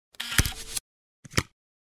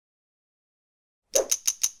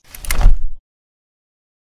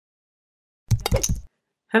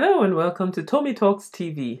Hello and welcome to Tommy Talks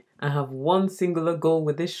TV. I have one singular goal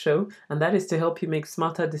with this show, and that is to help you make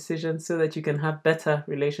smarter decisions so that you can have better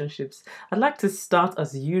relationships. I'd like to start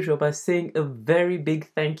as usual by saying a very big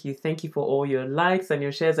thank you. Thank you for all your likes and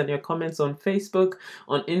your shares and your comments on Facebook,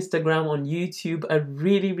 on Instagram, on YouTube. I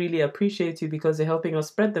really appreciate you because you're helping us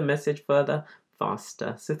spread the message further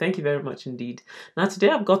faster. So thank you very much indeed. Now today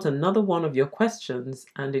I've got another one of your questions,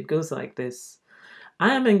 and it goes like this.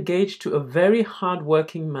 I am engaged to a very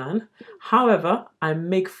hardworking man. However, I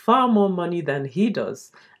make far more money than he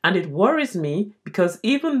does. And it worries me because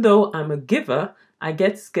even though I'm a giver, I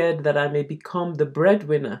get scared that I may become the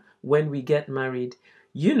breadwinner when we get married.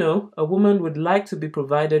 You know, a woman would like to be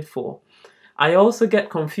provided for. I also get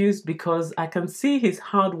confused because I can see his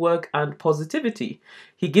hard work and positivity.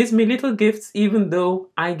 He gives me little gifts even though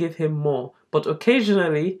I give him more. But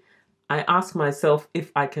occasionally, I ask myself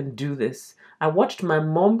if I can do this. I watched my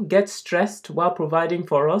mom get stressed while providing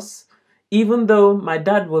for us. Even though my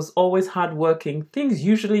dad was always hardworking, things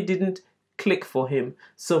usually didn't click for him.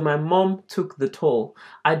 So my mom took the toll.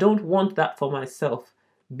 I don't want that for myself.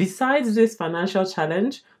 Besides this financial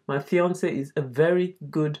challenge, my fiancé is a very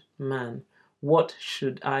good man. What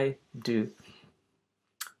should I do?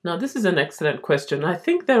 Now, this is an excellent question. I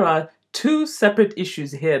think there are two separate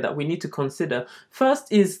issues here that we need to consider.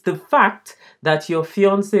 First is the fact that your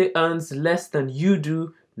fiancé earns less than you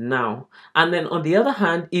do now. And then on the other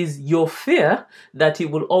hand is your fear that he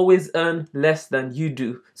will always earn less than you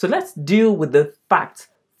do. So let's deal with the fact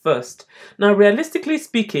first. Now, realistically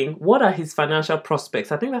speaking, what are his financial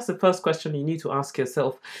prospects? I think that's the first question you need to ask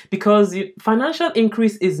yourself, because financial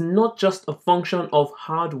increase is not just a function of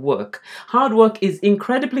hard work. Hard work is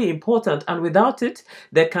incredibly important, and without it,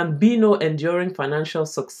 there can be no enduring financial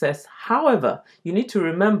success. However, you need to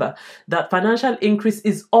remember that financial increase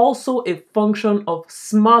is also a function of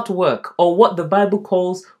smart work, or what the Bible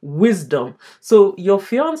calls wisdom. So your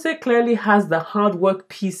fiancé clearly has the hard work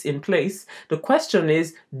piece in place. The question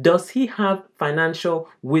is, does he have financial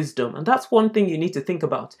wisdom? And that's one thing you need to think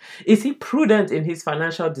about. Is he prudent in his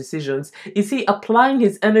financial decisions? Is he applying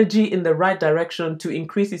his energy in the right direction to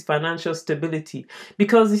increase his financial stability?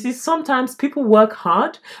 Because you see, sometimes people work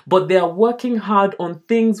hard, but they are working hard on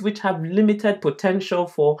things which have limited potential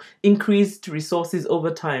for increased resources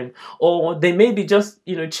over time. Or they may be just,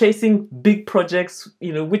 chasing big projects,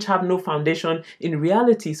 which have no foundation in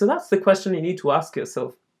reality. So that's the question you need to ask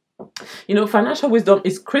yourself. Financial wisdom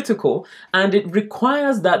is critical, and it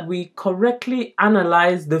requires that we correctly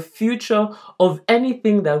analyze the future of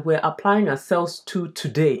anything that we're applying ourselves to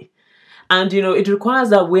today. And, it requires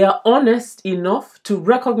that we are honest enough to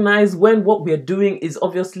recognize when what we're doing is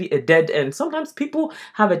obviously a dead end. Sometimes people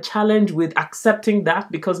have a challenge with accepting that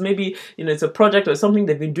because maybe, it's a project or something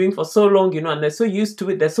they've been doing for so long, and they're so used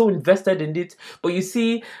to it, they're so invested in it. But you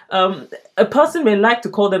see, a person may like to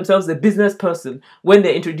call themselves a business person when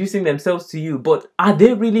they're introducing themselves to you, but are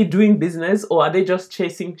they really doing business, or are they just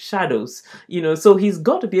chasing shadows? So he's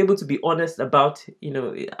got to be able to be honest about,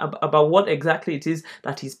 about what exactly it is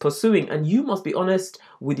that he's pursuing. And you must be honest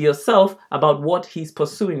with yourself about what he's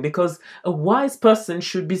pursuing, because a wise person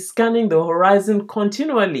should be scanning the horizon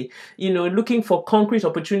continually, looking for concrete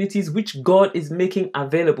opportunities which God is making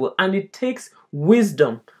available. And it takes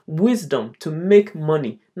wisdom to make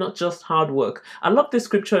money, not just hard work. I love this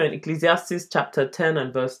scripture in Ecclesiastes chapter 10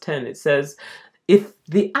 and verse 10. It says, if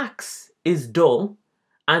the axe is dull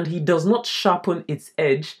and he does not sharpen its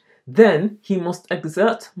edge, then he must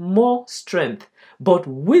exert more strength. But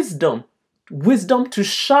wisdom to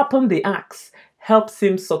sharpen the axe helps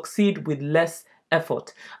him succeed with less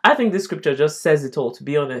effort. I think this scripture just says it all, to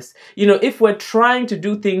be honest. If we're trying to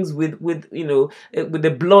do things with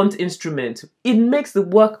a blunt instrument, it makes the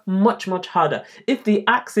work much harder. If the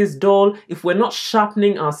axe is dull, if we're not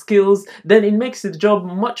sharpening our skills, then it makes the job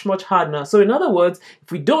much harder. So in other words,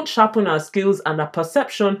 if we don't sharpen our skills and our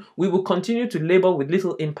perception, we will continue to labor with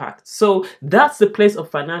little impact. So that's the place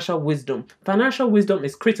of financial wisdom. Financial wisdom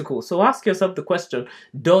is critical. So ask yourself the question,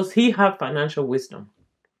 does he have financial wisdom?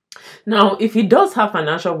 Now, if he does have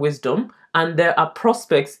financial wisdom and there are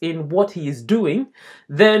prospects in what he is doing,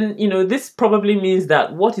 then, this probably means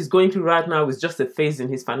that what he's going through right now is just a phase in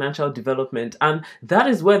his financial development. And that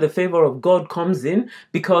is where the favor of God comes in,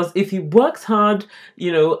 because if he works hard,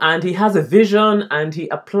 and he has a vision and he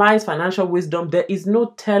applies financial wisdom, there is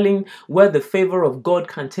no telling where the favor of God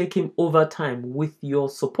can take him over time with your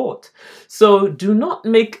support. So do not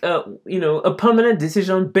make a permanent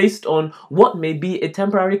decision based on what may be a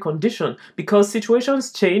temporary condition, because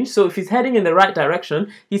situations change. So if his head heading in the right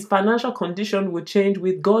direction, his financial condition will change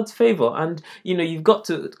with God's favor. And, you've got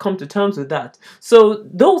to come to terms with that. So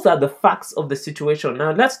those are the facts of the situation.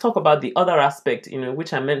 Now, let's talk about the other aspect,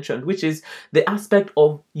 which I mentioned, which is the aspect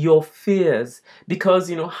of your fears.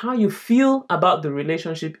 Because, how you feel about the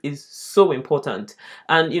relationship is so important.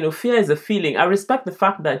 And, fear is a feeling. I respect the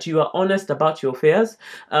fact that you are honest about your fears.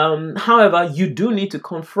 However, you do need to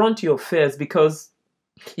confront your fears, because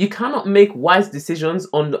you cannot make wise decisions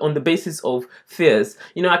on the basis of fears.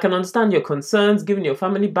 I can understand your concerns given your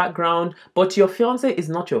family background, but your fiancé is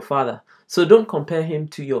not your father. So don't compare him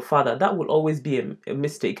to your father. That will always be a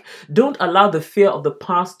mistake. Don't allow the fear of the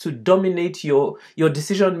past to dominate your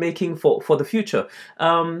decision making for the future.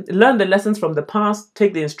 Learn the lessons from the past,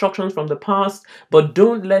 take the instructions from the past, but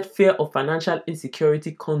don't let fear of financial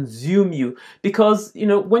insecurity consume you. Because,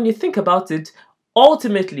 when you think about it,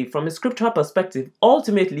 ultimately, from a scriptural perspective,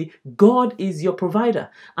 ultimately, God is your provider.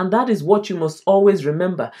 And that is what you must always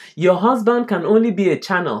remember. Your husband can only be a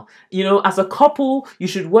channel. As a couple, you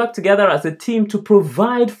should work together as a team to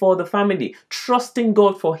provide for the family, trusting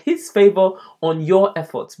God for his favor on your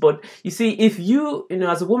efforts. But you see, if you,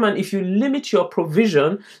 as a woman, if you limit your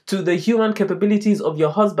provision to the human capabilities of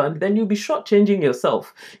your husband, then you'll be shortchanging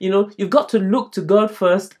yourself. You've got to look to God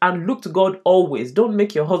first and look to God always. Don't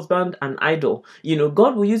make your husband an idol.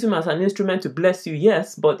 God will use him as an instrument to bless you,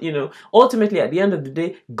 yes, but, ultimately at the end of the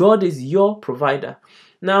day, God is your provider.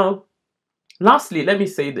 Now, lastly, let me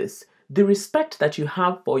say this. The respect that you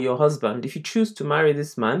have for your husband, if you choose to marry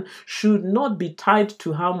this man, should not be tied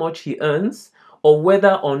to how much he earns or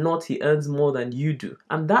whether or not he earns more than you do.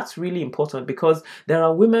 And that's really important, because there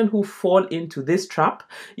are women who fall into this trap.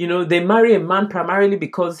 They marry a man primarily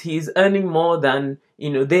because he's earning more than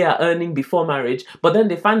they are earning before marriage, but then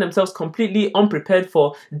they find themselves completely unprepared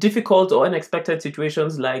for difficult or unexpected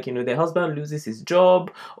situations, like, their husband loses his job,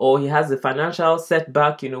 or he has a financial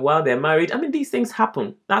setback, while they're married. I mean, these things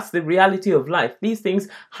happen. That's the reality of life. These things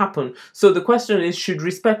happen. So the question is, should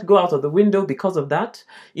respect go out of the window because of that?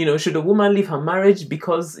 Should a woman leave her marriage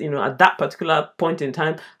because, at that particular point in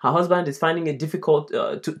time, her husband is finding it difficult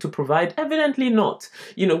to provide? Evidently not.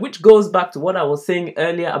 Which goes back to what I was saying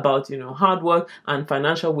earlier about, hard work and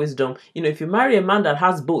financial wisdom. If you marry a man that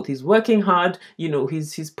has both, he's working hard,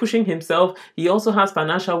 he's pushing himself, he also has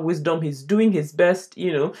financial wisdom, he's doing his best,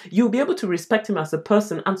 you'll be able to respect him as a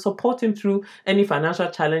person and support him through any financial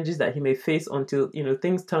challenges that he may face until,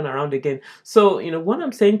 things turn around again. So, what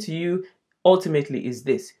I'm saying to you ultimately is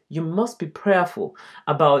this: you must be prayerful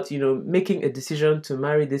about making a decision to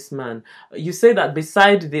marry this man. You say that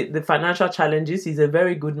beside the financial challenges, he's a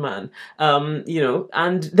very good man,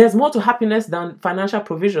 and there's more to happiness than financial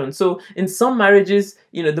provision. So in some marriages,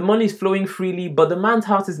 the money is flowing freely, but the man's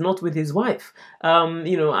heart is not with his wife,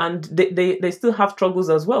 and they still have struggles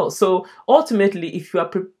as well. So ultimately, if you are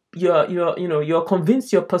you're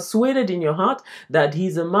convinced, you're persuaded in your heart that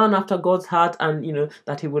he's a man after God's heart, and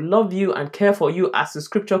that he will love you and care for you as the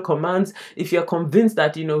scripture commands, if you're convinced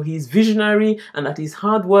that he's visionary and that he's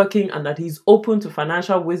hardworking and that he's open to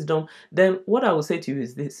financial wisdom, then what I will say to you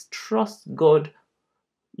is this: trust God.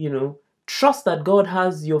 Trust that God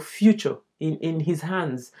has your future in his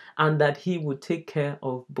hands, and that he would take care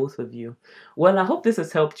of both of you. Well, I hope this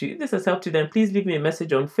has helped you. If this has helped you, then please leave me a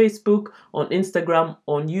message on Facebook, on Instagram,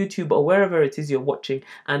 on YouTube, or wherever it is you're watching.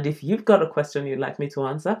 And if you've got a question you'd like me to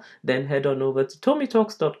answer, then head on over to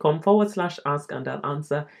tommytalks.com/ask, and I'll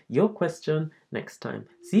answer your question next time.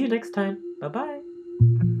 See you next time. Bye-bye.